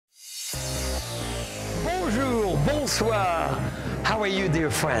Bonjour, bonsoir. How are you, dear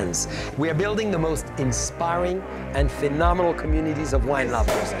friends? We are building the most inspiring and phenomenal communities of wine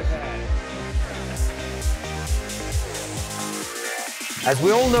lovers. As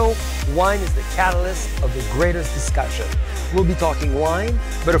we all know, wine is the catalyst of the greatest discussion. We'll be talking wine,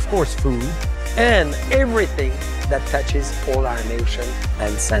 but of course food, and everything that touches all our emotion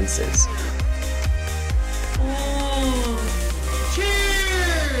and senses.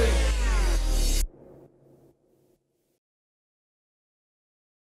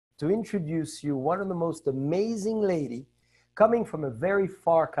 To introduce you one of the most amazing lady coming from a very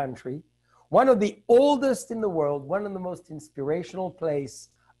far country, one of the oldest in the world, one of the most inspirational place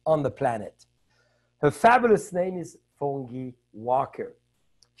on the planet. Her fabulous name is Fongyee Walker.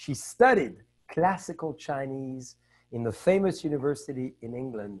 She studied classical Chinese in the famous university in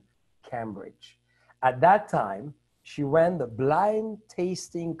England, Cambridge. At that time, she ran the blind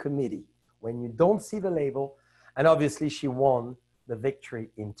tasting committee when you don't see the label, and obviously she won the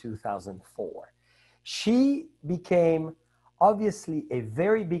victory in 2004. She became obviously a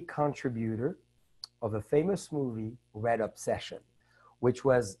very big contributor of a famous movie, Red Obsession, which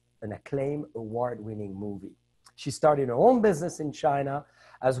was an acclaimed award-winning movie. She started her own business in China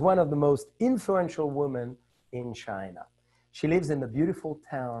as one of the most influential women in China. She lives in the beautiful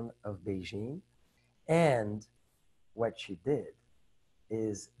town of Beijing, and what she did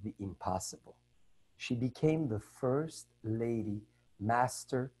is the impossible. She became the first lady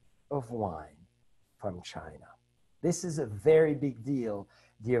master of wine from China. This is a very big deal,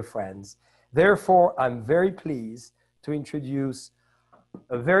 dear friends. Therefore, I'm very pleased to introduce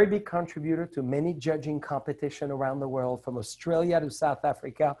a very big contributor to many judging competitions around the world, from Australia to South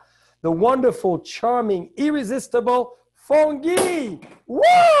Africa, the wonderful, charming, irresistible Fongyee.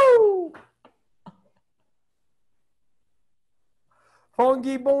 Woo!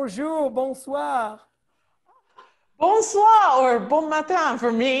 Fongyee, bonjour, bonsoir. Bonsoir or bon matin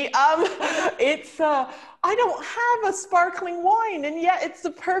for me. I don't have a sparkling wine, and yet it's the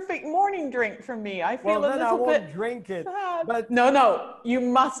perfect morning drink for me. I feel well, a then I little won't bit drink it. sad. But No, you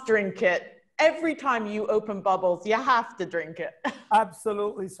must drink it. Every time you open bubbles, you have to drink it.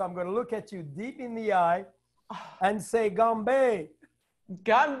 Absolutely. So I'm going to look at you deep in the eye and say, Gambé.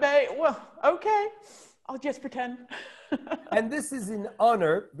 Gambé. Well, okay. I'll just pretend. And this is in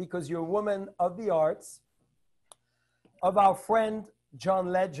honor, because you're a woman of the arts, of our friend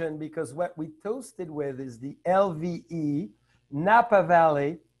John Legend, because what we toasted with is the LVE Napa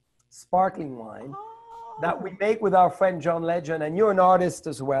Valley sparkling wine that we make with our friend John Legend. And you're an artist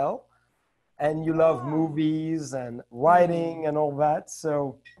as well, and you love movies and writing and all that.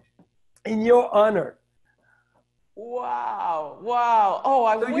 So in your honor. Wow. Oh,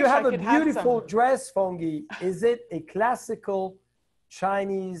 I wish I could have some. So you have a beautiful dress, Fongyee. Is it a classical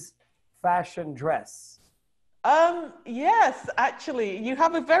Chinese fashion dress? Yes, actually, you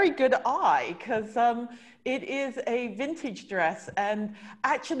have a very good eye, because it is a vintage dress, and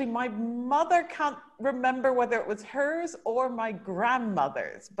actually my mother can't remember whether it was hers or my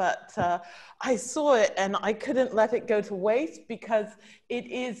grandmother's, but I saw it and I couldn't let it go to waste, because it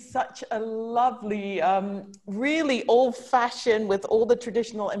is such a lovely, really old-fashioned, with all the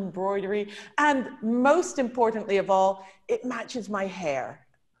traditional embroidery, and most importantly of all, it matches my hair.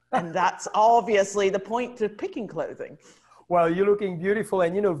 And that's obviously the point to picking clothing. Well, you're looking beautiful.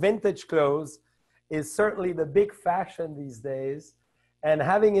 And you know, vintage clothes is certainly the big fashion these days. And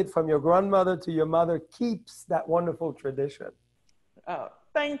having it from your grandmother to your mother keeps that wonderful tradition. Oh,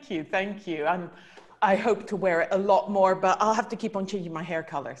 thank you. I hope to wear it a lot more, but I'll have to keep on changing my hair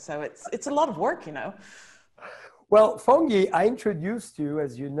color. So it's a lot of work, you know. Well, Fongyee, I introduced you,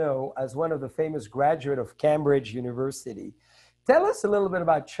 as you know, as one of the famous graduates of Cambridge University. Tell us a little bit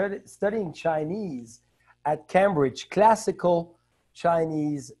about studying Chinese at Cambridge, classical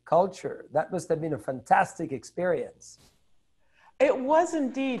Chinese culture. That must have been a fantastic experience. It was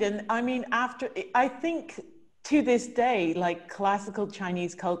indeed. And I mean, I think to this day, like, classical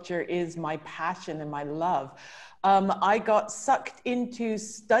Chinese culture is my passion and my love. I got sucked into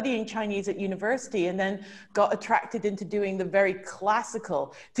studying Chinese at university, and then got attracted into doing the very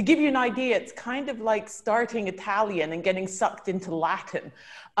classical. To give you an idea, it's kind of like starting Italian and getting sucked into Latin.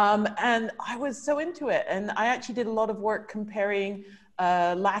 And I was so into it. And I actually did a lot of work comparing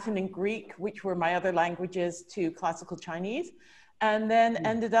Latin and Greek, which were my other languages, to classical Chinese. And then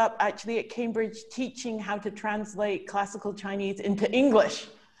ended up actually at Cambridge teaching how to translate classical Chinese into English.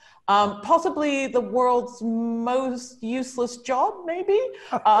 Possibly the world's most useless job, maybe.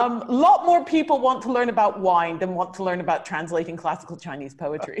 A lot more people want to learn about wine than want to learn about translating classical Chinese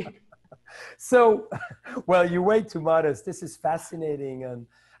poetry. So, well, you're way too modest. This is fascinating.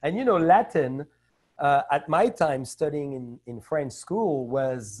 And you know, Latin at my time studying in French school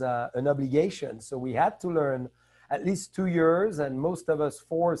was an obligation. So we had to learn at least 2 years, and most of us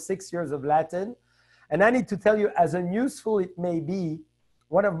 4 or 6 years of Latin. And I need to tell you, as unuseful it may be,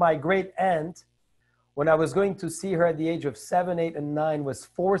 one of my great aunt, when I was going to see her at the age of 7, 8, and 9, was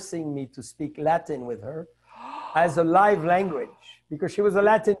forcing me to speak Latin with her as a live language because she was a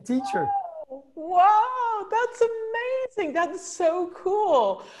Latin teacher. Wow, that's amazing. That's so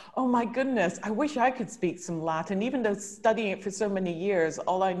cool. Oh my goodness. I wish I could speak some Latin, even though studying it for so many years,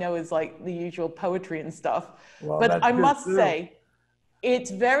 all I know is like the usual poetry and stuff. Well, but I must say,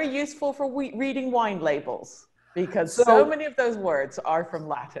 it's very useful for reading wine labels because so many of those words are from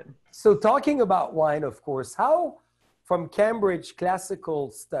Latin. So talking about wine, of course, how from Cambridge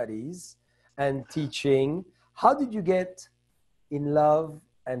Classical Studies and teaching, how did you get in love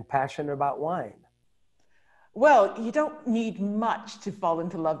and passionate about wine? Well, you don't need much to fall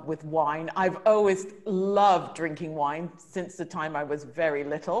into love with wine. I've always loved drinking wine since the time I was very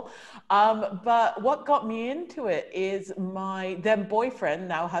little. But what got me into it is my then boyfriend,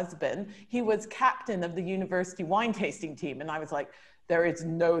 now husband, he was captain of the university wine tasting team. And I was like, there is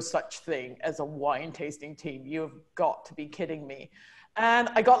no such thing as a wine tasting team. You've got to be kidding me. And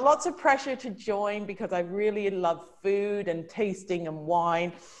I got lots of pressure to join because I really love food and tasting and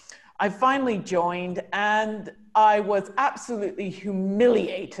wine. I finally joined and I was absolutely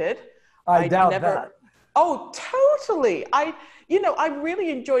humiliated. I doubt that. Oh, totally. I really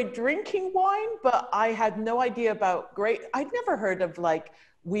enjoyed drinking wine, but I had no idea about I'd never heard of like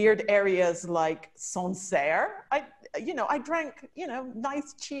weird areas like Sancerre. I drank,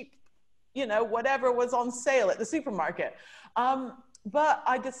 nice, cheap, whatever was on sale at the supermarket. But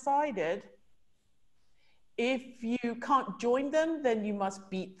I decided if you can't join them, then you must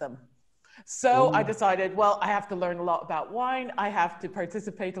beat them. So I decided, well, I have to learn a lot about wine. I have to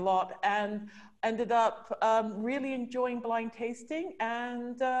participate a lot, and ended up really enjoying blind tasting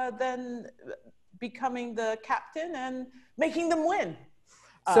and then becoming the captain and making them win.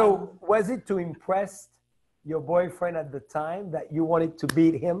 So was it to impress your boyfriend at the time that you wanted to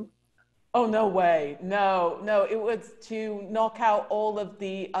beat him? Oh, no way. No, it was to knock out all of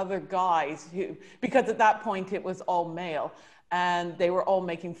the other guys because at that point it was all male and they were all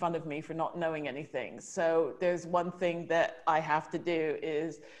making fun of me for not knowing anything. So there's one thing that I have to do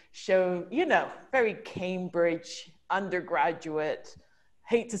is show, very Cambridge undergraduate,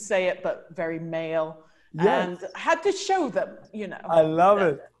 hate to say it, but very male. Yes. And I had to show them, I love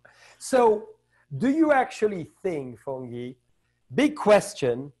it. So do you actually think, Fongyee, big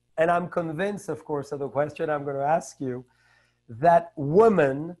question, and I'm convinced, of course, of the question I'm going to ask you, that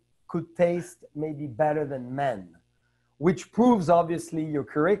women could taste maybe better than men, which proves obviously your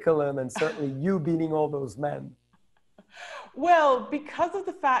curriculum and certainly you beating all those men. Well, because of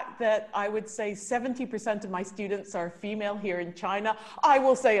the fact that I would say 70% of my students are female here in China, I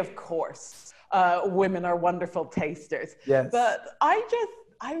will say, of course, women are wonderful tasters. Yes. But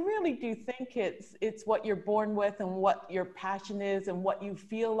I really do think it's what you're born with and what your passion is and what you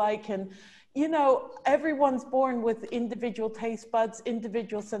feel like. And, everyone's born with individual taste buds,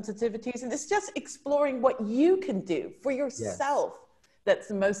 individual sensitivities, and it's just exploring what you can do for yourself. Yes. That's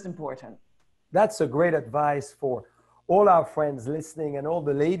the most important. That's a great advice for all our friends listening and all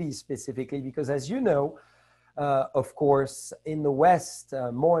the ladies specifically, because as you know, of course, in the West,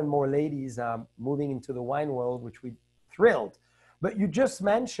 more and more ladies are moving into the wine world, which we're thrilled. But you just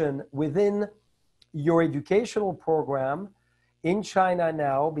mentioned within your educational program in China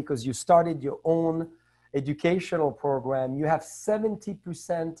now, because you started your own educational program, you have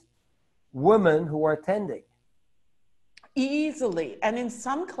 70% women who are attending. Easily. And in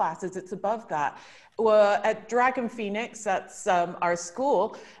some classes, it's above that. At Dragon Phoenix, that's our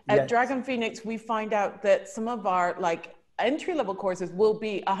school. At yes. Dragon Phoenix, we find out that some of our entry-level courses will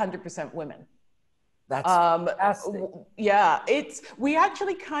be 100% women. That's fantastic. Yeah, we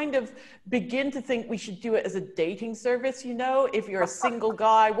actually kind of begin to think we should do it as a dating service, if you're a single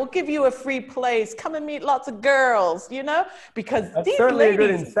guy, we'll give you a free place, come and meet lots of girls, because that's these certainly ladies, a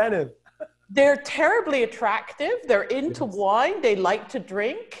good incentive. They're terribly attractive, they're into yes. wine, they like to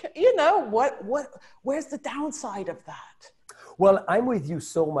drink, where's the downside of that? Well, I'm with you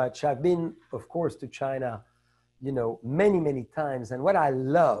so much. I've been, of course, to China, many, many times, and what I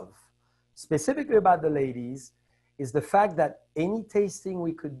love specifically about the ladies is the fact that any tasting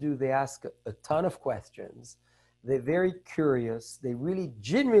we could do, they ask a ton of questions. They're very curious. They really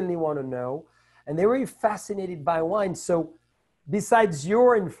genuinely want to know, and they're very fascinated by wine. So besides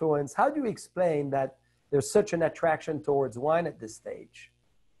your influence, how do you explain that there's such an attraction towards wine at this stage?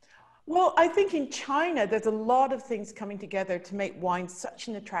 Well, I think in China, there's a lot of things coming together to make wine such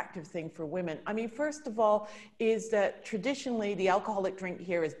an attractive thing for women. I mean, first of all, is that traditionally the alcoholic drink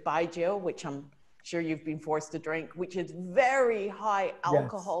here is baijiu, which I'm sure you've been forced to drink, which is very high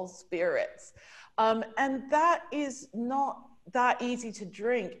alcohol spirits. And that is not that easy to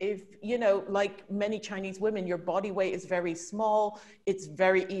drink. If, you know, like many Chinese women, your body weight is very small. It's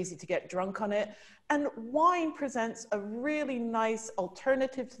very easy to get drunk on it. And wine presents a really nice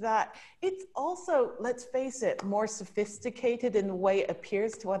alternative to that. It's also, let's face it, more sophisticated in the way it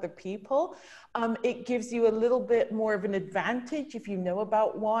appears to other people. It gives you a little bit more of an advantage if you know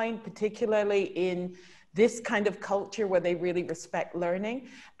about wine, particularly in this kind of culture where they really respect learning.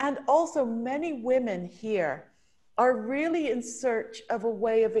 And also many women here are really in search of a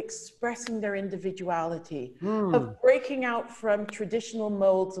way of expressing their individuality, of breaking out from traditional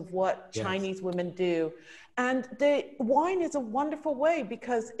molds of what Chinese women do. And the wine is a wonderful way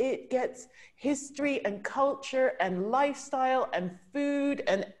because it gets history and culture and lifestyle and food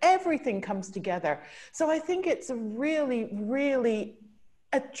and everything comes together. So I think it's a really, really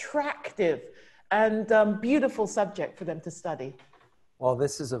attractive and beautiful subject for them to study. Well,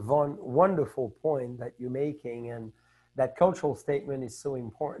 this is a wonderful point that you're making, and that cultural statement is so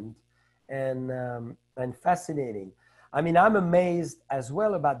important and fascinating. I mean, I'm amazed as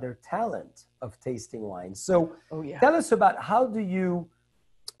well about their talent of tasting wine. So tell us about, how do you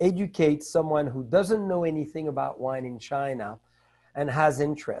educate someone who doesn't know anything about wine in China and has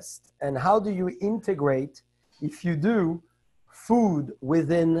interest? And how do you integrate, if you do, food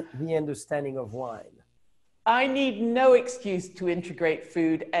within the understanding of wine? I need no excuse to integrate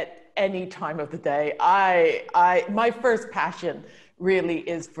food at any time of the day. My first passion really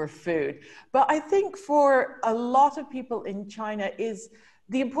is for food. But I think for a lot of people in China is,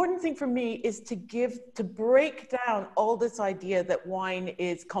 the important thing for me is to break down all this idea that wine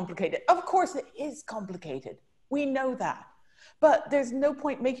is complicated. Of course it is complicated. We know that. But there's no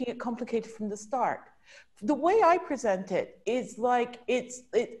point making it complicated from the start. The way I present it is like,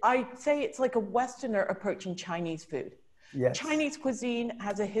 I'd say it's like a Westerner approaching Chinese food. Yes. Chinese cuisine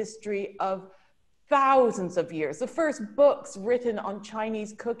has a history of thousands of years. The first books written on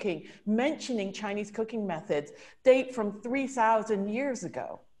Chinese cooking, mentioning Chinese cooking methods, date from 3,000 years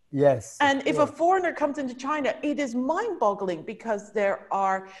ago. Yes. And if a foreigner comes into China, it is mind-boggling because there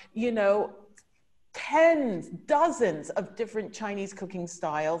are, you know, tens, dozens of different Chinese cooking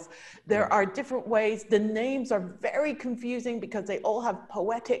styles. There are different ways. The names are very confusing because they all have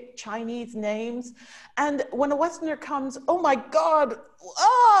poetic Chinese names. And when a Westerner comes, oh my God,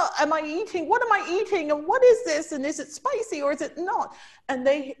 what am I eating? And what is this? And is it spicy or is it not? And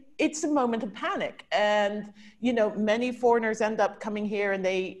it's a moment of panic. And, you know, many foreigners end up coming here and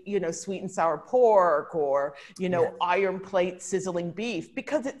they, you know, sweet and sour pork or, you know, iron plate sizzling beef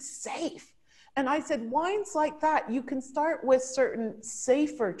because it's safe. And I said, wines like that, you can start with certain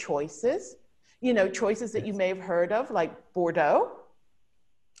safer choices, you know, choices that you may have heard of, like Bordeaux.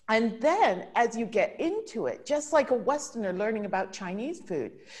 And then as you get into it, just like a Westerner learning about Chinese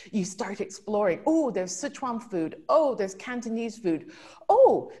food, you start exploring, oh, there's Sichuan food. Oh, there's Cantonese food.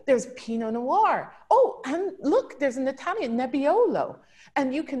 Oh, there's Pinot Noir. Oh, and look, there's an Italian Nebbiolo.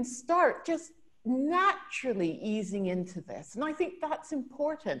 And you can start just naturally easing into this. And I think that's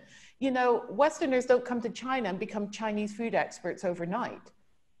important. You know, Westerners don't come to China and become Chinese food experts overnight.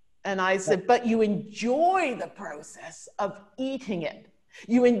 And I said, but you enjoy the process of eating it.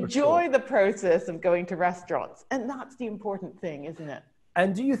 You enjoy the process of going to restaurants. And that's the important thing, isn't it?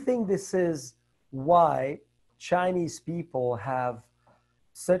 And do you think this is why Chinese people have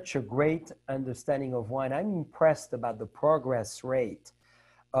such a great understanding of wine? I'm impressed about the progress rate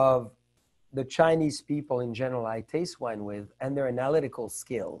of the Chinese people in general I taste wine with and their analytical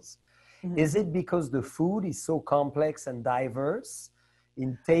skills. Mm-hmm. Is it because the food is so complex and diverse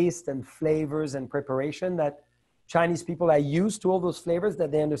in taste and flavors and preparation that Chinese people are used to all those flavors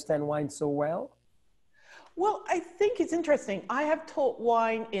that they understand wine so well? Well, I think it's interesting. I have taught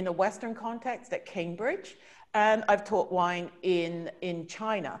wine in a Western context at Cambridge, and I've taught wine in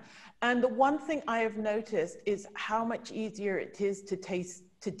China. And the one thing I have noticed is how much easier it is to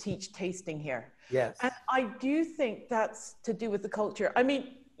teach tasting here. Yes. And I do think that's to do with the culture. I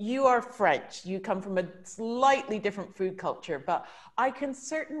mean, you are French, you come from a slightly different food culture, but I can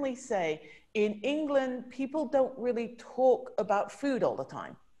certainly say in England, people don't really talk about food all the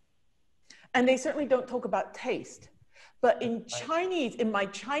time. And they certainly don't talk about taste. But in Chinese, in my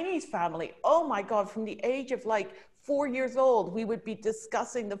Chinese family, oh my God, from the age of like 4 years old, we would be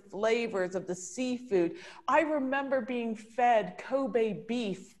discussing the flavors of the seafood. I remember being fed Kobe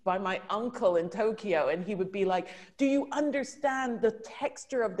beef by my uncle in Tokyo, and he would be like, do you understand the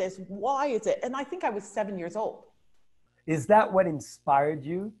texture of this? Why is it? And I think I was 7 years old. Is that what inspired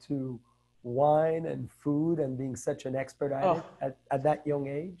you to wine and food and being such an expert at it at that young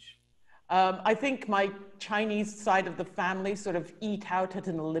age? I think my Chinese side of the family sort of eat out at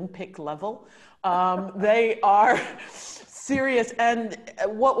an Olympic level. They are serious. And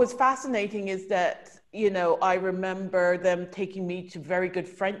what was fascinating is that, you know, I remember them taking me to very good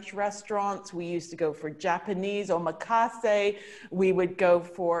French restaurants. We used to go for Japanese omakase. We would go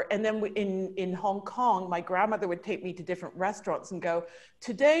for, and then in Hong Kong, my grandmother would take me to different restaurants and go,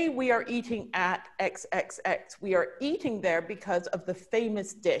 today we are eating at XXX. We are eating there because of the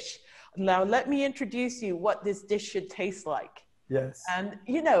famous dish. Now, let me introduce you what this dish should taste like. Yes. And,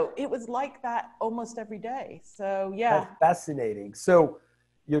 you know, it was like that almost every day. So, yeah. That's fascinating. So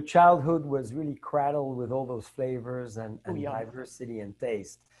your childhood was really cradled with all those flavors and diversity and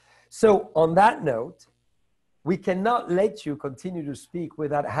taste. So on that note, we cannot let you continue to speak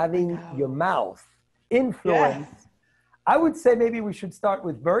without having your mouth influence. Yes. I would say maybe we should start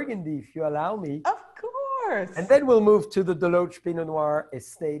with Burgundy, if you allow me. Of course. And then we'll move to the DeLoach Pinot Noir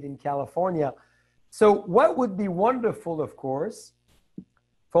estate in California. So what would be wonderful, of course,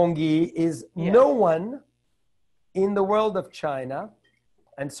 Fongyee, is no one in the world of China,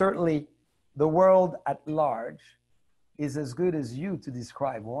 and certainly the world at large, is as good as you to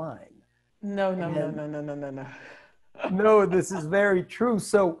describe wine. No. No, this is very true.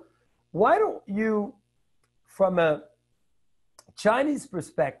 So why don't you, from a Chinese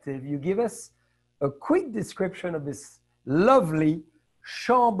perspective, you give us a quick description of this lovely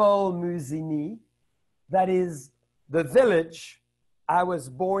Chambolle-Musigny, that is the village I was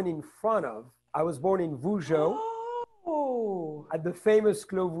born in front of. I was born in Vougeot, at the famous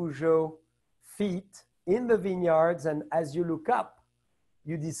Clos Vougeot feet in the vineyards. And as you look up,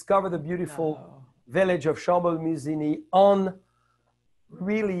 you discover the beautiful village of Chambolle-Musigny on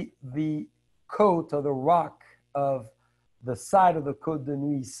really the côte or the rock of the side of the Côte de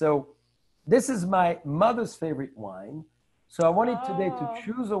Nuit. So this is my mother's favorite wine. So I wanted today to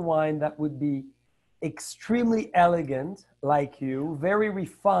choose a wine that would be extremely elegant, like you, very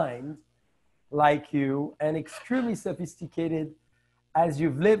refined, like you, and extremely sophisticated, as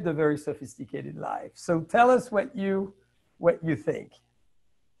you've lived a very sophisticated life. So tell us what you think.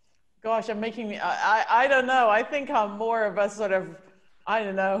 Gosh, I'm making me, I don't know. I think I'm more of a sort of, I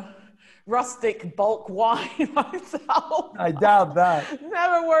don't know, rustic bulk wine myself. I doubt that.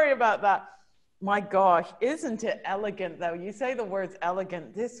 Never worry about that. My gosh, isn't it elegant though? You say the words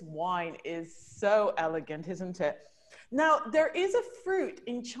elegant. This wine is so elegant, isn't it? Now, there is a fruit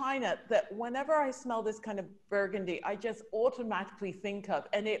in China that whenever I smell this kind of Burgundy, I just automatically think of,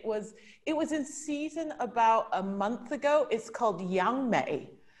 and it was in season about a month ago. It's called yangmei.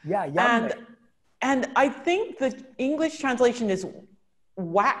 Yeah, yangmei. And I think the English translation is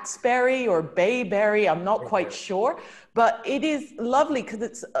waxberry or bayberry, I'm not quite sure, but it is lovely because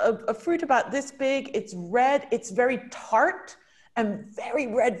it's a fruit about this big, it's red, it's very tart and very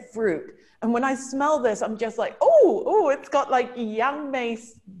red fruit. And when I smell this, I'm just like, oh, it's got like yangmei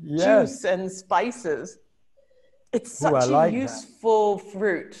juice and spices. It's such a useful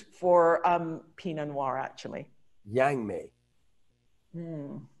fruit for Pinot Noir, actually. Yangmei.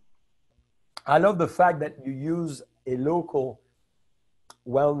 I love the fact that you use a local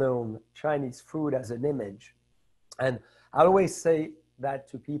well-known Chinese food as an image. And I always say that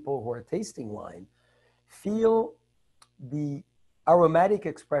to people who are tasting wine, feel the aromatic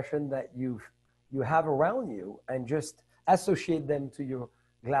expression that you have around you and just associate them to your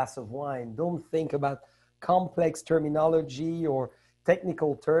glass of wine. Don't think about complex terminology or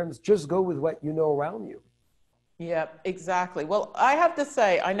technical terms. Just go with what you know around you. Yeah, exactly. Well, I have to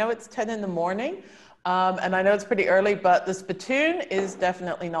say, I know it's 10 in the morning, and I know it's pretty early, but the spittoon is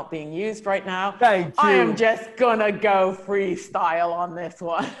definitely not being used right now. Thank you. I am just gonna go freestyle on this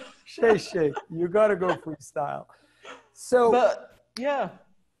one. Shay, you gotta go freestyle. So, but yeah.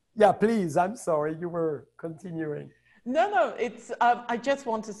 Yeah, please, I'm sorry, you were continuing. No, it's, I just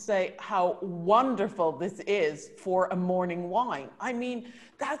want to say how wonderful this is for a morning wine. I mean,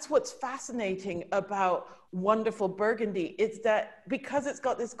 that's what's fascinating about wonderful Burgundy. It's that because it's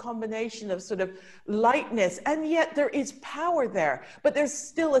got this combination of sort of lightness, and yet there is power there, but there's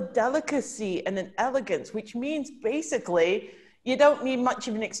still a delicacy and an elegance, which means basically you don't need much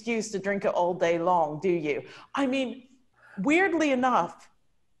of an excuse to drink it all day long, do you? I mean, weirdly enough,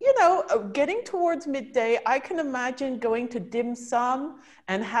 you know, getting towards midday, I can imagine going to dim sum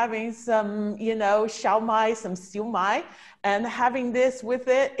and having some, you know, xiao mai, some siu mai, and having this with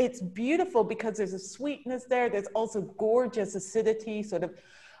it. It's beautiful because there's a sweetness there. There's also gorgeous acidity, sort of,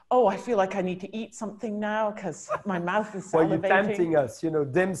 oh, I feel like I need to eat something now because my mouth is salivating. Well, you're tempting us. You know,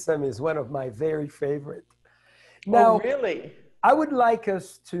 dim sum is one of my very favorite. Oh, Now, really? I would like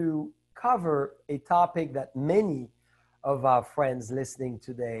us to cover a topic that many of our friends listening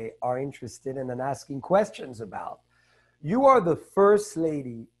today are interested in and asking questions about. You are the first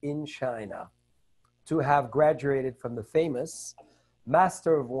lady in China to have graduated from the famous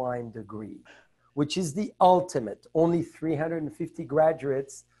Master of Wine degree, which is the ultimate. Only 350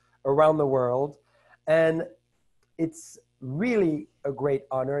 graduates around the world. And it's really a great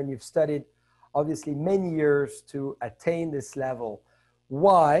honor. And you've studied, obviously, many years to attain this level.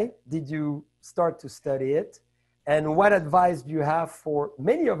 Why did you start to study it? And what advice do you have for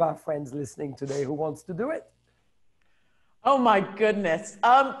many of our friends listening today who wants to do it? Oh my goodness.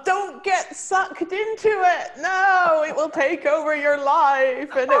 Don't get sucked into it. No, it will take over your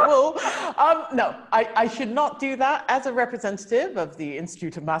life and it will, no, I should not do that. As a representative of the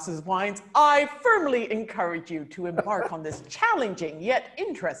Institute of Masters of Wines, I firmly encourage you to embark on this challenging yet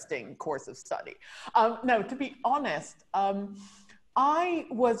interesting course of study. No, to be honest, I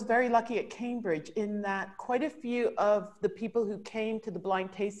was very lucky at Cambridge in that quite a few of the people who came to the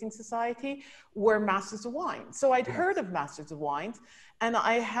Blind Tasting Society were Masters of Wine. So I'd heard of Masters of Wines, and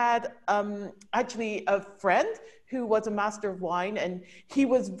I had actually a friend who was a Master of Wine, and he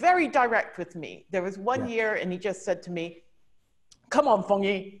was very direct with me. There was one year, and he just said to me, "Come on,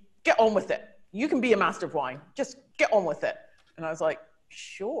 Fongyee, get on with it. You can be a Master of Wine. Just get on with it." And I was like,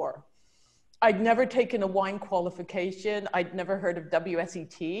 sure. I'd never taken a wine qualification. I'd never heard of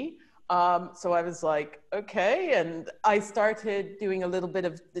WSET. So I was like, okay. And I started doing a little bit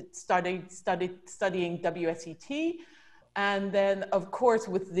of studying WSET. And then, of course,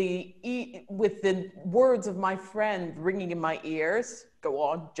 with the words of my friend ringing in my ears, go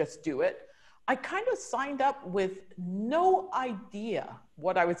on, just do it. I kind of signed up with no idea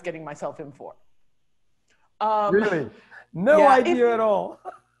what I was getting myself in for. Really? No idea at all.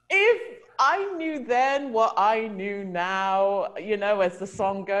 If I knew then what I knew now, you know, as the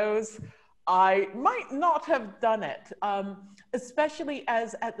song goes, I might not have done it, especially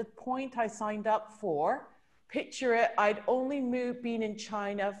as at the point I signed up for, picture it, I'd only been in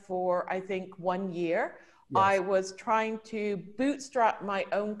China for, I think, 1 year. Yes. I was trying to bootstrap my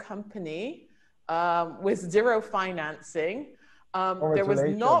own company with zero financing. There was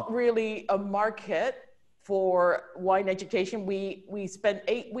not really a market for wine education. We spent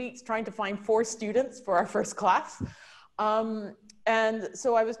 8 weeks trying to find 4 students for our first class. And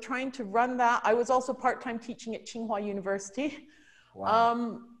so I was trying to run that. I was also part-time teaching at Tsinghua University.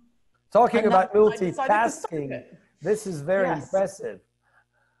 Wow. Talking about multitasking, this is very impressive.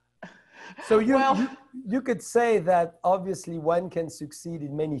 So you could say that obviously one can succeed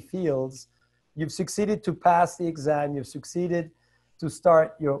in many fields. You've succeeded to pass the exam. You've succeeded to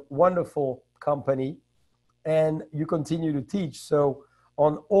start your wonderful company, and you continue to teach. So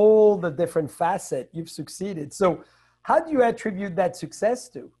on all the different facets, you've succeeded. So how do you attribute that success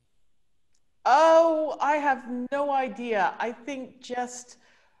to? Oh, I have no idea. I think just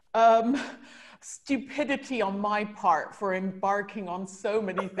stupidity on my part for embarking on so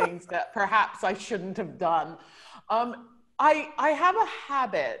many things that perhaps I shouldn't have done. I have a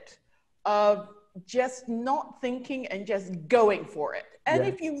habit of just not thinking and just going for it. And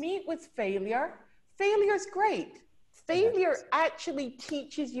if you meet with failure, failure is great. Failure actually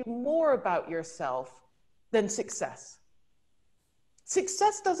teaches you more about yourself than success.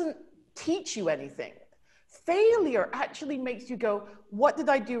 Success doesn't teach you anything. Failure actually makes you go, what did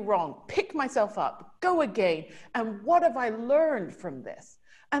I do wrong? Pick myself up, go again. And what have I learned from this?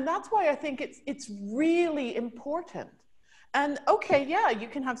 And that's why I think it's really important. And okay, yeah, you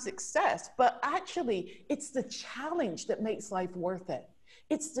can have success, but actually it's the challenge that makes life worth it.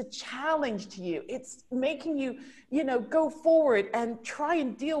 It's the challenge to you. It's making you, you know, go forward and try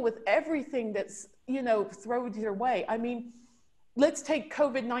and deal with everything that's, you know, thrown your way. I mean, let's take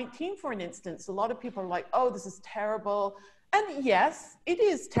COVID-19 for an instance. A lot of people are like, oh, this is terrible. And yes, it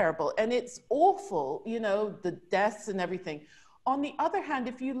is terrible. And it's awful, you know, the deaths and everything. On the other hand,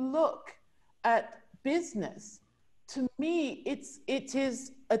 if you look at business, to me, it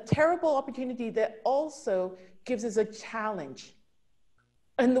is a terrible opportunity that also gives us a challenge.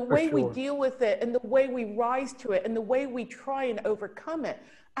 And the way we deal with it and the way we rise to it and the way we try and overcome it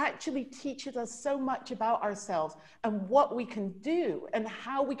actually teaches us so much about ourselves and what we can do and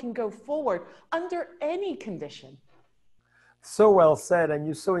how we can go forward under any condition. So well said, and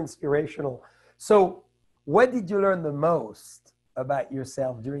you're so inspirational. So, what did you learn the most about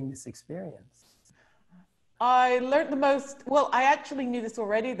yourself during this experience? I learned the most, well, I actually knew this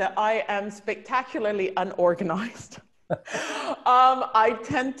already, that I am spectacularly unorganized. I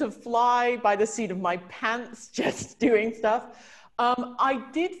tend to fly by the seat of my pants, just doing stuff. I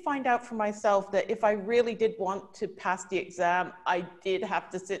did find out for myself that if I really did want to pass the exam, I did have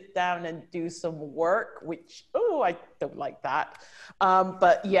to sit down and do some work, which, oh, I don't like that.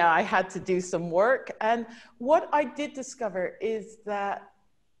 But yeah, I had to do some work. And what I did discover is that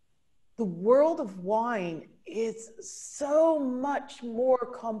the world of wine is so much more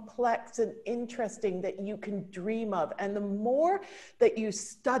complex and interesting that you can dream of. And the more that you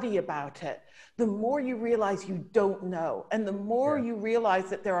study about it, the more you realize you don't know. And the more you realize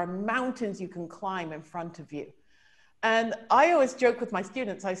that there are mountains you can climb in front of you. And I always joke with my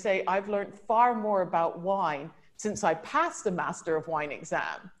students, I say, I've learned far more about wine since I passed the Master of Wine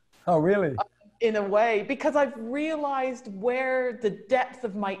exam. Oh, really? In a way, because I've realized where the depth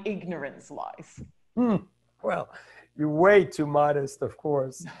of my ignorance lies. Well, you're way too modest, of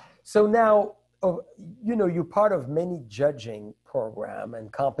course. So now, you know, you're part of many judging program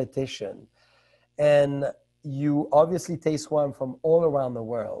and competition, and you obviously taste wine from all around the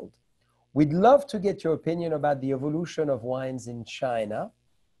world. We'd love to get your opinion about the evolution of wines in China,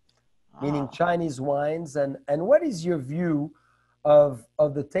 meaning Chinese wines, and what is your view of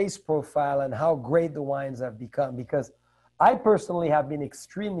the taste profile and how great the wines have become? Because I personally have been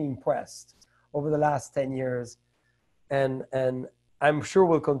extremely impressed over the last 10 years, and I'm sure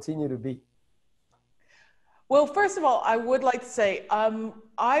will continue to be. Well, first of all, I would like to say,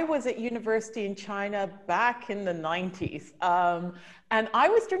 I was at university in China back in the 90s, and I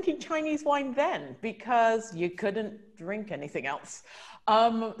was drinking Chinese wine then because you couldn't drink anything else.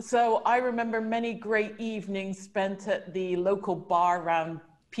 So I remember many great evenings spent at the local bar around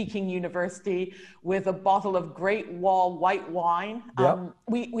Peking University with a bottle of Great Wall white wine.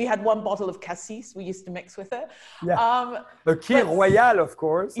 We had one bottle of cassis we used to mix with it. The Kir Royal, of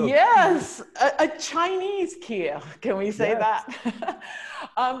course. Yes, a Chinese Kir, can we say that?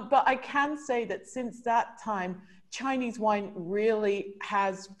 But I can say that since that time, Chinese wine really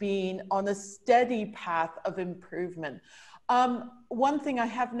has been on a steady path of improvement. One thing I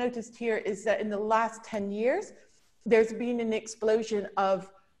have noticed here is that in the last 10 years, there's been an explosion of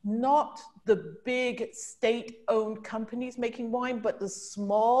not the big state-owned companies making wine, but the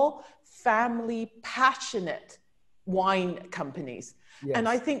small, family, passionate wine companies. Yes. And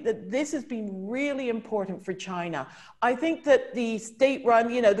I think that this has been really important for China. I think that the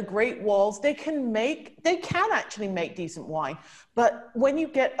state-run, you know, the Great Walls, they can actually make decent wine. But when you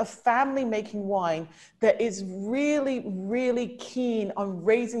get a family making wine that is really, really keen on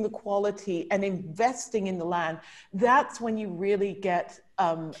raising the quality and investing in the land, that's when you really get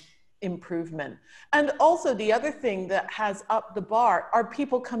improvement. And also the other thing that has upped the bar are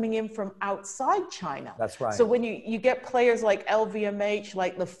people coming in from outside China. That's right. So when you get players like LVMH,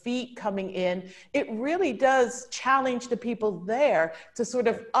 like Lafite coming in, it really does challenge the people there to sort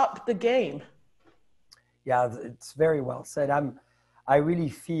of up the game. Yeah, it's very well said. I really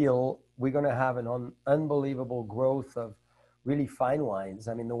feel we're going to have an unbelievable growth of really fine wines.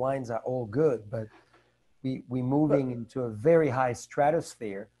 I mean, the wines are all good, but we're moving into a very high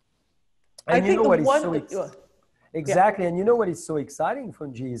stratosphere. And you know what is so exactly, and you know what is so exciting,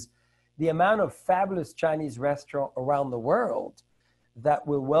 Fongyee, is the amount of fabulous Chinese restaurants around the world that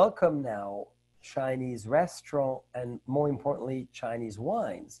will welcome now Chinese restaurant and, more importantly, Chinese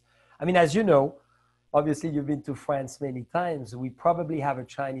wines. I mean, as you know, obviously you've been to France many times. We probably have a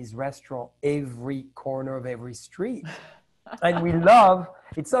Chinese restaurant every corner of every street. And we love,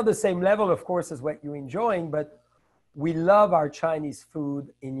 it's not the same level, of course, as what you're enjoying, but we love our Chinese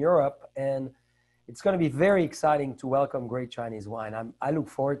food in Europe, and it's going to be very exciting to welcome great Chinese wine. I look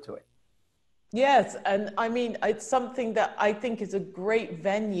forward to it. Yes, and I mean, it's something that I think is a great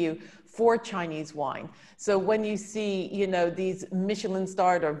venue for Chinese wine. So when you see, you know, these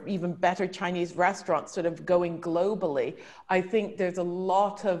Michelin-starred or even better Chinese restaurants sort of going globally, I think there's a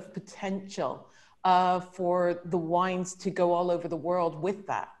lot of potential for the wines to go all over the world with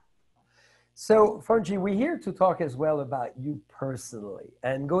that. So, Fongyee, we're here to talk as well about you personally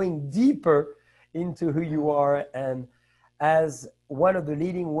and going deeper into who you are, and as one of the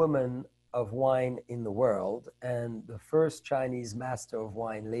leading women of wine in the world and the first Chinese Master of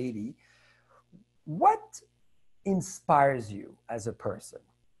Wine lady, what inspires you as a person?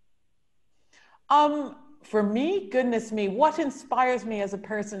 For me, goodness me, what inspires me as a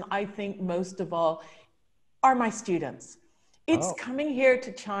person, I think most of all, are my students. It's coming here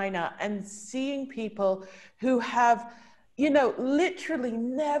to China and seeing people who have you know, literally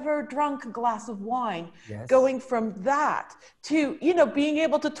never drunk a glass of wine, Yes. going from that to, you know, being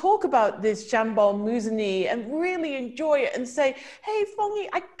able to talk about this Chambolle-Musigny and really enjoy it and say, hey, Fongyee,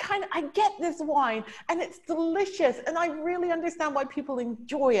 I get this wine and it's delicious and I really understand why people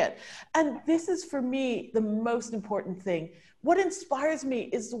enjoy it. And this is for me the most important thing. What inspires me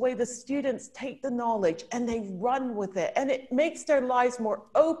is the way the students take the knowledge and they run with it, and it makes their lives more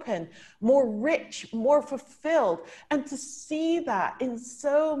open, more rich, more fulfilled. And to see that in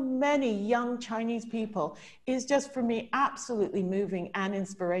so many young Chinese people is just for me absolutely moving and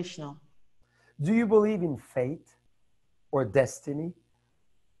inspirational. Do you believe in fate or destiny?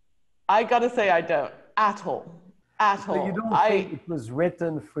 I gotta say I don't, at all, at all. So you don't think it was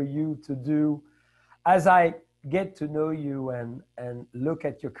written for you to do? As I get to know you and look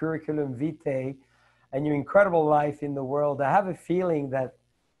at your curriculum vitae and your incredible life in the world, I have a feeling that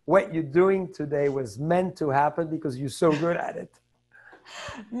what you're doing today was meant to happen because you're so good at it.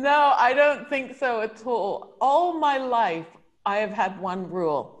 No, I don't think so at all. All my life, I have had one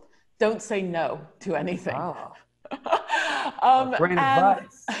rule: don't say no to anything. Wow. And Great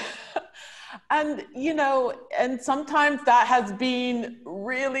advice. And, you know, and sometimes that has been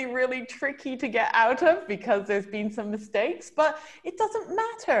really, really tricky to get out of because there's been some mistakes, but it doesn't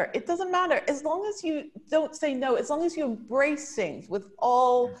matter. It doesn't matter. As long as you don't say no, as long as you embrace things with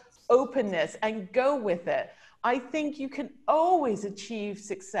all openness and go with it, I think you can always achieve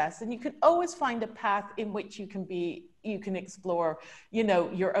success, and you can always find a path in which you can explore, you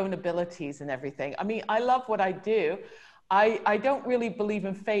know, your own abilities and everything. I mean, I love what I do. I don't really believe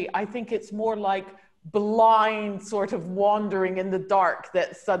in fate. I think it's more like blind sort of wandering in the dark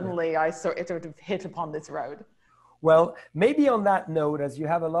that suddenly I sort of hit upon this road. Well, maybe on that note, as you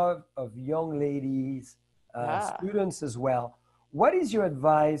have a lot of young ladies, students as well, what is your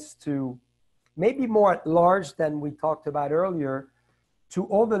advice to, maybe more at large than we talked about earlier, to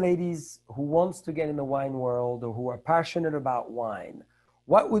all the ladies who wants to get in the wine world or who are passionate about wine?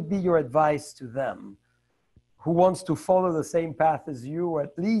 What would be your advice to them who wants to follow the same path as you, or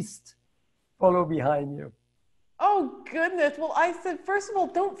at least follow behind you? Oh, goodness. Well, I said, first of all,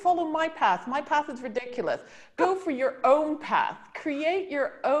 don't follow my path. My path is ridiculous. Go for your own path. Create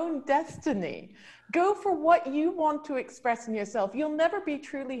your own destiny. Go for what you want to express in yourself. You'll never be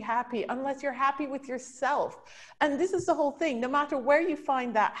truly happy unless you're happy with yourself. And this is the whole thing. No matter where you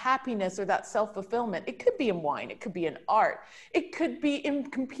find that happiness or that self-fulfillment, it could be in wine, it could be in art, it could be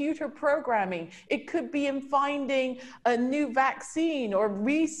in computer programming, it could be in finding a new vaccine or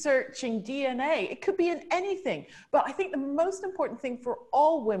researching DNA. It could be in anything. But I think the most important thing for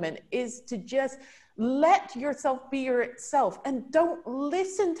all women is to just let yourself be yourself and don't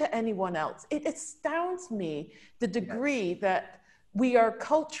listen to anyone else. It astounds me the degree that we are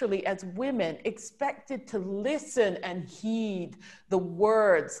culturally, as women, expected to listen and heed the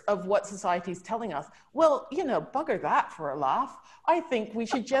words of what society is telling us. Well, you know, bugger that for a laugh. I think we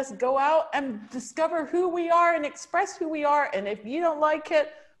should just go out and discover who we are and express who we are. And if you don't like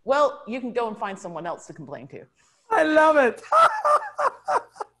it, well, you can go and find someone else to complain to. I love it.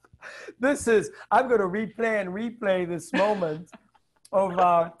 I'm going to replay this moment of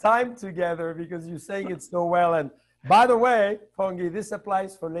our time together because you're saying it so well. And by the way, Fongyee, this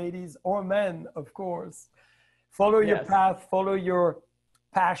applies for ladies or men, of course. Follow your path, follow your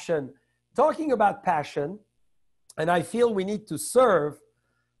passion. Talking about passion, and I feel we need to serve,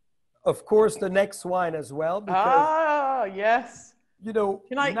 of course, the next wine as well. Because, yes. You know,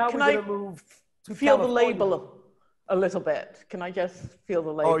 can I move to feel California. The label a little bit? Can I just feel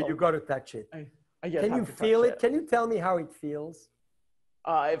the label? Oh, you got to touch it. Can you feel it? Can you tell me how it feels?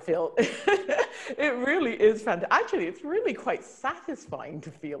 I feel it really is fantastic. Actually, it's really quite satisfying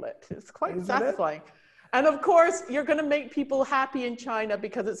to feel it. It's quite satisfying. And of course, you're going to make people happy in China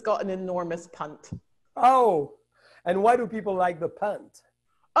because it's got an enormous punt. Oh, and why do people like the punt?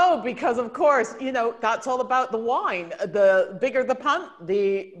 Oh, because of course, you know, that's all about the wine. The bigger the punt,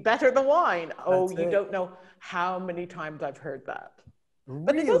 the better the wine. Oh, you don't know how many times I've heard that. Really?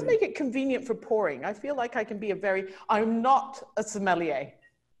 But it does make it convenient for pouring. I feel like I can be I'm not a sommelier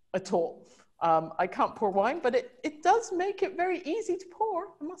at all. I can't pour wine, but it does make it very easy to pour.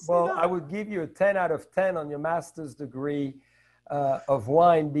 I must say that. Well, I would give you a 10 out of 10 on your master's degree of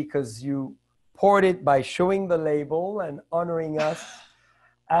wine because you poured it by showing the label and honoring us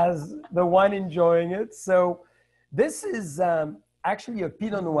as the one enjoying it. So this is actually a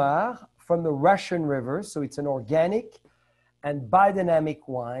Pinot Noir from the Russian River. So it's an organic and biodynamic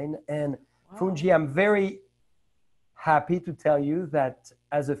wine. And Fongyee, I'm very happy to tell you that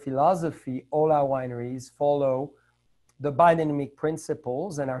as a philosophy, all our wineries follow the biodynamic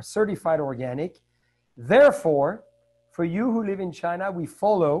principles and are certified organic. Therefore, for you who live in China, we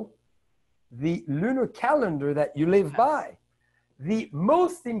follow the lunar calendar that you live by. The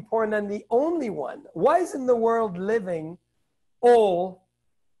most important and the only one. Why isn't the world living all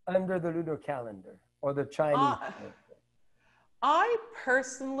under the lunar calendar or the Chinese calendar? I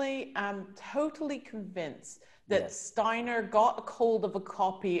personally am totally convinced that Steiner got a hold of a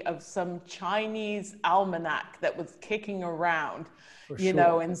copy of some Chinese almanac that was kicking around, you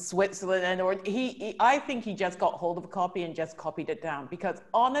know, in Switzerland, and or I think he just got hold of a copy and just copied it down, because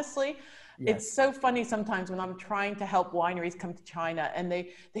honestly, it's so funny sometimes when I'm trying to help wineries come to China and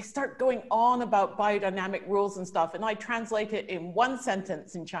they start going on about biodynamic rules and stuff, and I translate it in one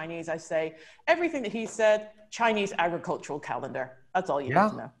sentence in Chinese. I say, everything that he said, Chinese agricultural calendar. That's all you need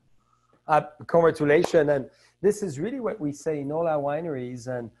to know. Congratulations. And this is really what we say in all our wineries,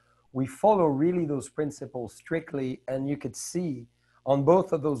 and we follow really those principles strictly. And you could see on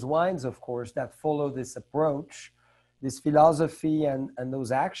both of those wines, of course, that follow this approach, this philosophy and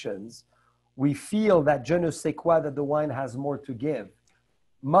those actions, we feel that je ne sais quoi, that the wine has more to give.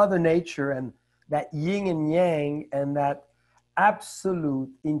 Mother Nature and that yin and yang and that absolute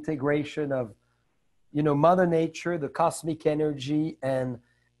integration of, you know, Mother Nature, the cosmic energy, and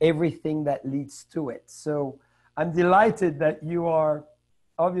everything that leads to it. So I'm delighted that you are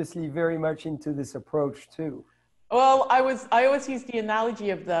obviously very much into this approach too. Well, I always use the analogy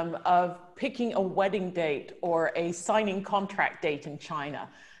of them of picking a wedding date or a signing contract date in China.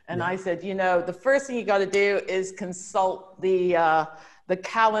 And I said, you know, the first thing you got to do is consult the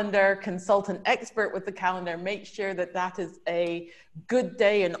calendar, consult an expert with the calendar, make sure that that is a good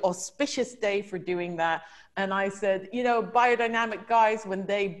day, an auspicious day for doing that. And I said, you know, biodynamic guys, when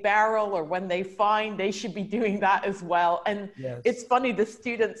they barrel or when they fine, they should be doing that as well. And it's funny, the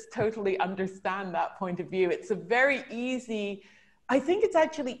students totally understand that point of view. It's a very easy, I think it's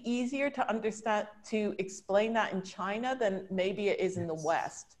actually easier to understand, to explain that in China than maybe it is in the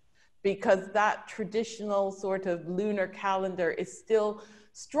West, because that traditional sort of lunar calendar is still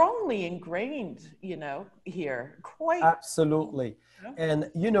strongly ingrained, you know, here. Quite absolutely. And,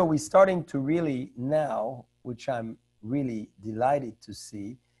 you know, we're starting to really now, which I'm really delighted to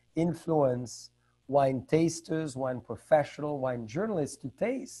see, influence wine tasters, wine professionals, wine journalists to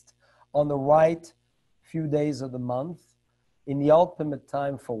taste on the right few days of the month in the ultimate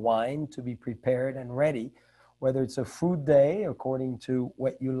time for wine to be prepared and ready, whether it's a fruit day, according to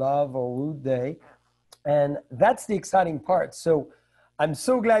what you love, or root day. And that's the exciting part. So I'm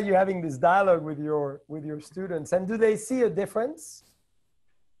so glad you're having this dialogue with your students. And do they see a difference?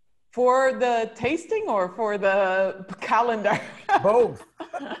 For the tasting or for the calendar? Both.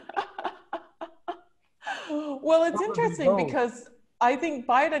 Well, it's interesting because I think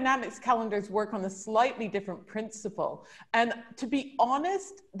biodynamics calendars work on a slightly different principle. And to be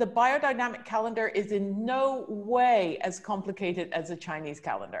honest, the biodynamic calendar is in no way as complicated as a Chinese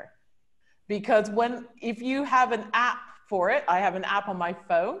calendar. Because if you have an app for it, I have an app on my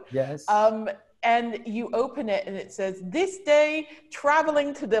phone. Yes. And you open it and it says, this day,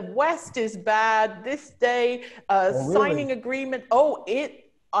 traveling to the West is bad. This day, signing agreement.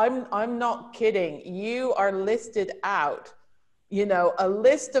 I'm not kidding. You are listed out. You know, a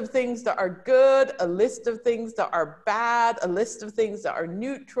list of things that are good, a list of things that are bad, a list of things that are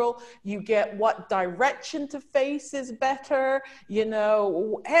neutral. You get what direction to face is better, you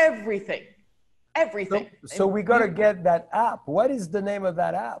know, everything. So we got to get that app. What is the name of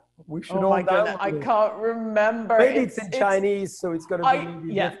that app? We should all download it. I can't remember. Maybe it's in Chinese, so it's going to be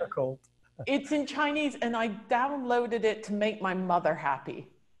maybe difficult. It's in Chinese, and I downloaded it to make my mother happy.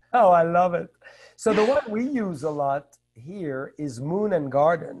 Oh, I love it. So the one we use a lot here is Moon and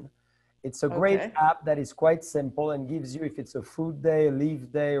Garden. It's a great app that is quite simple and gives you if it's a fruit day, a leaf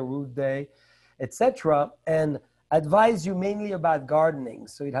day, a root day, etc. And advise you mainly about gardening.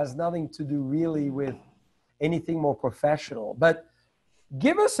 So it has nothing to do really with anything more professional. But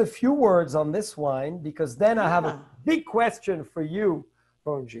give us a few words on this wine, because then I have a big question for you,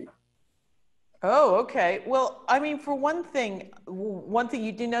 Fongyee. Oh, okay. Well, I mean, for one thing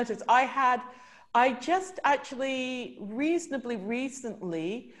you do notice, I just actually reasonably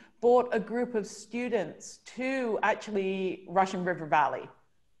recently brought a group of students to actually Russian River Valley.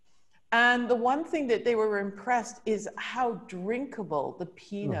 And the one thing that they were impressed is how drinkable the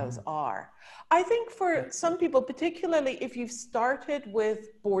Pinots are. I think for some people, particularly if you've started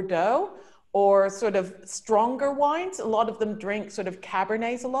with Bordeaux or sort of stronger wines, a lot of them drink sort of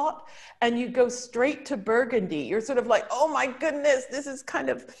Cabernets a lot, and you go straight to Burgundy, you're sort of like, oh my goodness, this is kind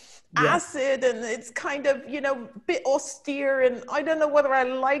of acid and it's kind of, you know, a bit austere and I don't know whether I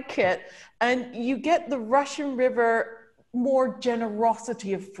like it. And you get the Russian River more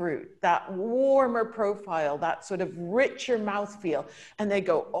generosity of fruit, that warmer profile, that sort of richer mouthfeel. And they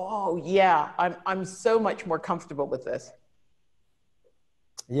go, oh yeah, I'm so much more comfortable with this.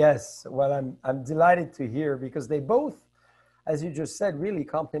 Yes, well, I'm delighted to hear, because they both, as you just said, really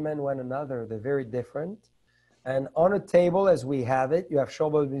complement one another. They're very different. And on a table as we have it, you have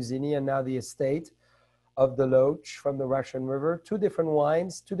Chambolle-Musigny and now the estate of DeLoach from the Russian River. Two different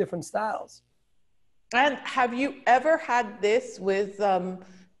wines, two different styles. And have you ever had this with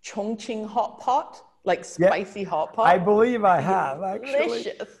Chongqing hot pot, like spicy hot pot? I believe I have, actually.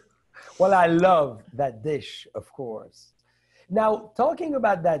 Delicious. Well, I love that dish, of course. Now, talking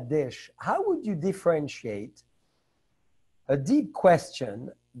about that dish, how would you differentiate a deep question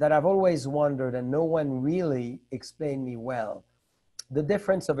that I've always wondered and no one really explained me well, the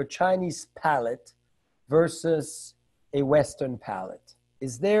difference of a Chinese palate versus a Western palate?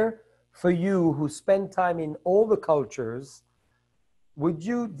 Is there, for you who spend time in all the cultures, would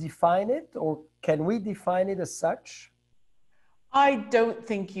you define it, or can we define it as such? I don't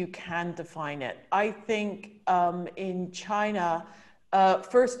think you can define it. I think in China,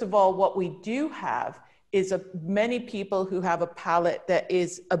 first of all, what we do have is many people who have a palate that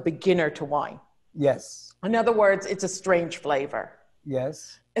is a beginner to wine. Yes. In other words, it's a strange flavor.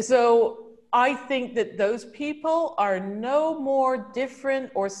 Yes. So I think that those people are no more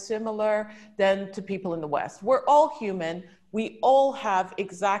different or similar than to people in the West. We're all human. We all have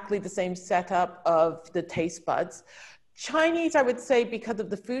exactly the same setup of the taste buds. Chinese, I would say, because of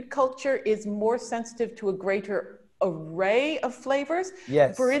the food culture, is more sensitive to a greater array of flavors.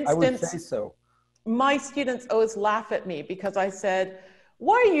 Yes, for instance, I would say so. My students always laugh at me because I said,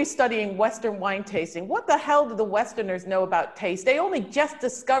 why are you studying Western wine tasting? What the hell do the Westerners know about taste? They only just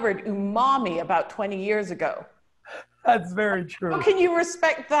discovered umami about 20 years ago. That's very true. How can you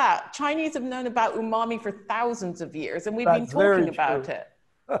respect that? Chinese have known about umami for thousands of years, and we've been talking about it.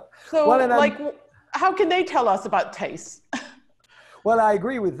 So, well, how can they tell us about taste? Well, I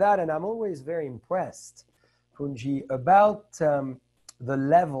agree with that, and I'm always very impressed, Fongyee, about the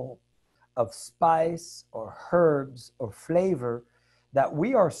level of spice or herbs or flavor that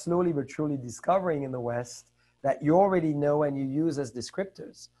we are slowly but surely discovering in the West that you already know and you use as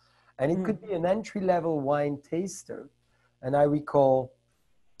descriptors. And it could be an entry-level wine taster. And I recall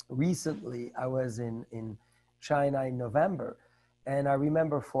recently I was in China in November, and I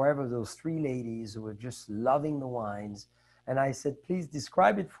remember forever those three ladies who were just loving the wines. And I said, please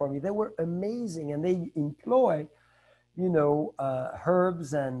describe it for me. They were amazing. And they employ, you know,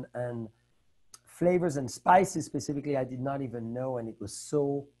 herbs and flavors and spices specifically I did not even know. And it was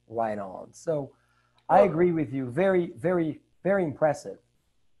so right on. So I agree with you. Very, very, very impressive.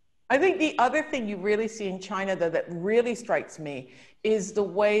 I think the other thing you really see in China, though, that really strikes me is the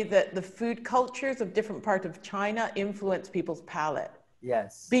way that the food cultures of different parts of China influence people's palate.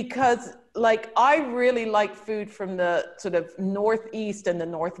 Yes. Because, like, I really like food from the sort of northeast and the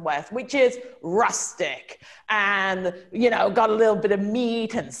northwest, which is rustic and, you know, got a little bit of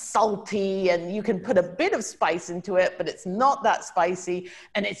meat and salty, and you can put a bit of spice into it, but it's not that spicy,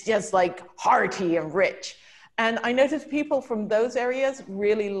 and it's just like hearty and rich. And I noticed people from those areas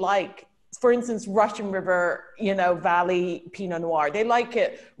really like, for instance, Russian River, you know, Valley Pinot Noir. They like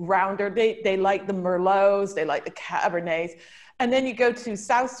it rounder. They like the Merlots. They like the Cabernets. And then you go to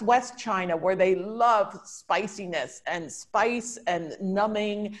Southwest China, where they love spiciness and spice and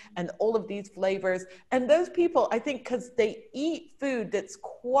numbing and all of these flavors. And those people, I think, because they eat food that's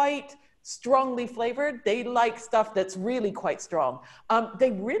quite strongly flavored, they like stuff that's really quite strong.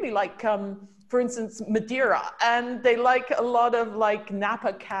 They really like, for instance, Madeira, and they like a lot of like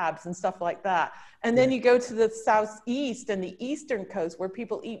Napa cabs and stuff like that. And then you go to the southeast and the eastern coast, where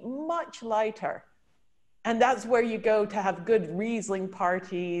people eat much lighter. And that's where you go to have good Riesling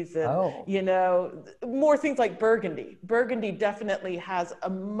parties and, you know, more things like Burgundy. Burgundy definitely has a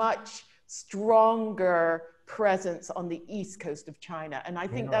much stronger presence on the east coast of China. And I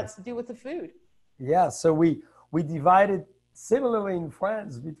think that's to do with the food. Yeah, so we divided similarly in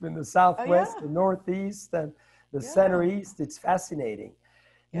France between the southwest, the northeast, and the center east. It's fascinating.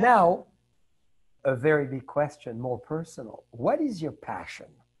 Now, a very big question, more personal. What is your passion?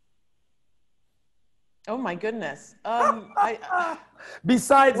 Oh my goodness.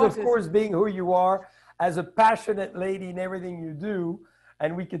 Besides, of course, being who you are as a passionate lady in everything you do,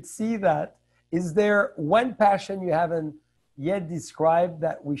 and we could see that, is there one passion you haven't yet described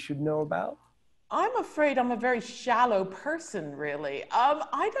that we should know about? I'm afraid I'm a very shallow person, really.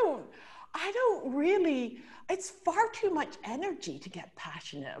 I don't really, it's far too much energy to get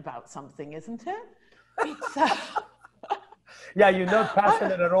passionate about something, isn't it? It's, yeah, you're not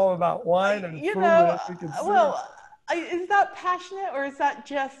passionate at all about wine and food. Well, Is that passionate, or is that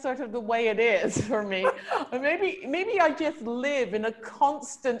just sort of the way it is for me? Or maybe I just live in a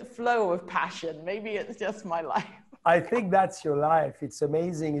constant flow of passion. Maybe it's just my life. I think that's your life. It's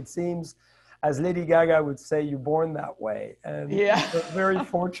amazing. It seems, as Lady Gaga would say, you're born that way. And yeah. you're very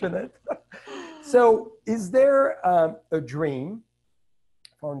fortunate. So is there a dream,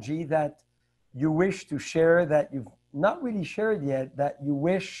 Fongyee, that you wish to share that you've not really shared yet, that you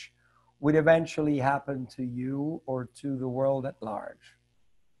wish would eventually happen to you or to the world at large?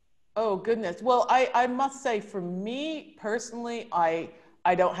 Oh, goodness. Well, I must say, for me personally, I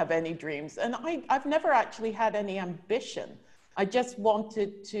don't have any dreams. And I've never actually had any ambition. I just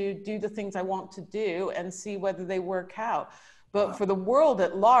wanted to do the things I want to do and see whether they work out. But for the world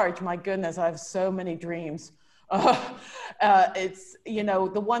at large, my goodness, I have so many dreams. It's, you know,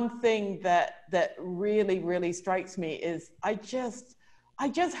 the one thing that really, really strikes me is I just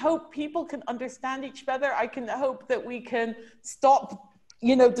hope people can understand each other. I can hope that we can stop,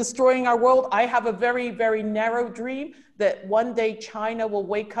 you know, destroying our world. I have a very, very narrow dream that one day China will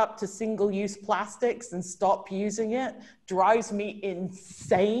wake up to single-use plastics and stop using it. Drives me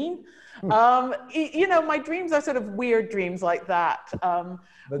insane. You know, my dreams are sort of weird dreams like that,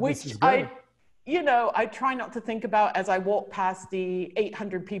 which you know, I try not to think about as I walk past the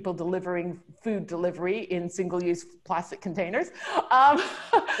 800 people delivering food delivery in single-use plastic containers.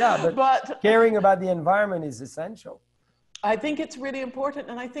 Yeah, but caring about the environment is essential. I think it's really important.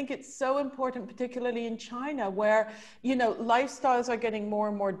 And I think it's so important, particularly in China, where, you know, lifestyles are getting more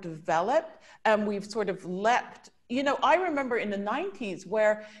and more developed, and we've sort of leapt. You know, I remember in the 90s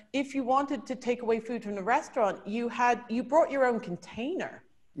where if you wanted to take away food from the restaurant, you brought your own container.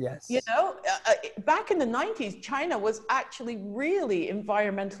 Yes. You know, back in the 90s, China was actually really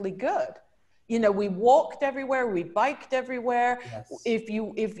environmentally good. You know, we walked everywhere, we biked everywhere. Yes. If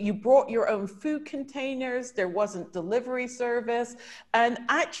you brought your own food containers, there wasn't delivery service. And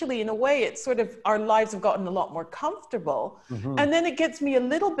actually, in a way, it's sort of, our lives have gotten a lot more comfortable. Mm-hmm. And then it gets me a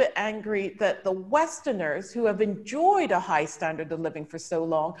little bit angry that the Westerners who have enjoyed a high standard of living for so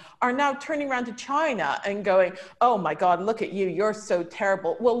long are now turning around to China and going, oh my God, look at you, you're so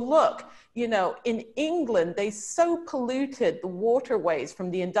terrible. Well, look, you know, in England, they so polluted the waterways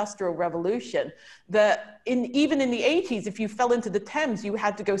from the Industrial Revolution that even in the 80s, if you fell into the Thames, you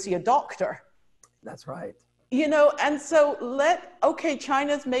had to go see a doctor. That's right. You know, and so okay,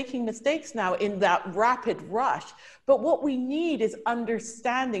 China's making mistakes now in that rapid rush, but what we need is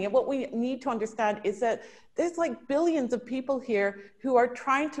understanding. And what we need to understand is that there's like billions of people here who are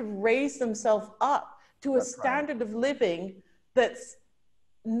trying to raise themselves up to a standard of living that's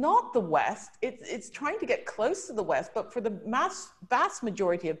not the West. It's trying to get close to the West, but for the vast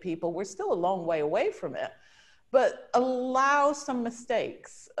majority of people, we're still a long way away from it. But allow some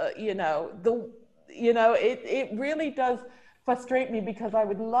mistakes. You know, it really does frustrate me, because I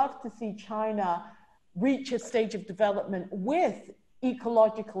would love to see China reach a stage of development with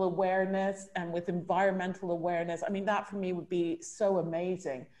ecological awareness and with environmental awareness. I mean, that for me would be so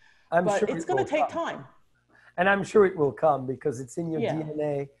amazing. But it's going to take time. And I'm sure it will come, because it's in your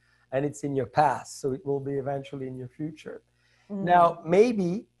DNA and it's in your past. So it will be eventually in your future. Mm. Now,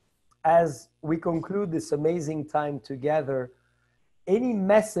 maybe as we conclude this amazing time together, any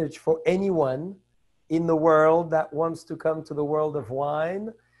message for anyone in the world that wants to come to the world of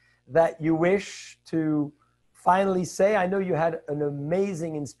wine that you wish to finally say? I know you had an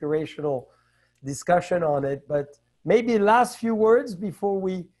amazing inspirational discussion on it, but maybe last few words before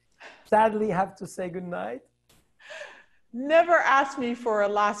we sadly have to say goodnight. Never ask me for a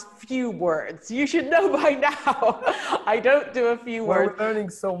last few words. You should know by now. I don't do a few words. We're learning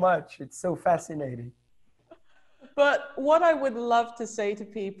so much. It's so fascinating. But what I would love to say to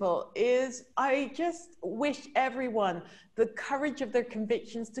people is I just wish everyone the courage of their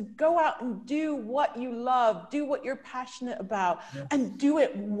convictions to go out and do what you love, do what you're passionate about, and do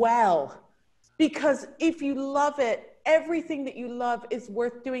it well. Because if you love it, everything that you love is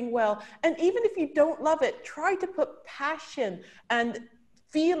worth doing well. And even if you don't love it, try to put passion and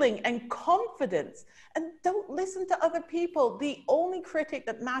feeling and confidence, and don't listen to other people. The only critic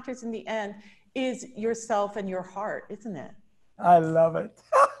that matters in the end is yourself and your heart, isn't it? I love it.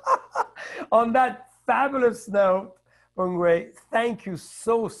 On that fabulous note, Fongyee, thank you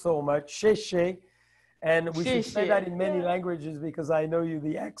so, so much. Xie. And we should say that in many languages, because I know you're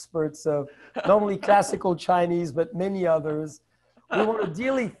the experts of not only classical Chinese, but many others. We want to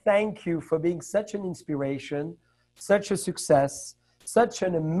dearly thank you for being such an inspiration, such a success, such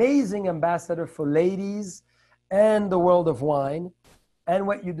an amazing ambassador for ladies and the world of wine. And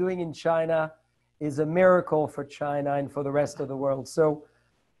what you're doing in China is a miracle for China and for the rest of the world. So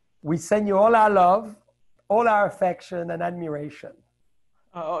we send you all our love, all our affection and admiration.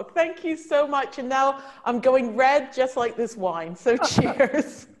 Oh, thank you so much. And now I'm going red just like this wine. So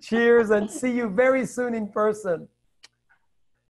cheers. Cheers, and see you very soon in person.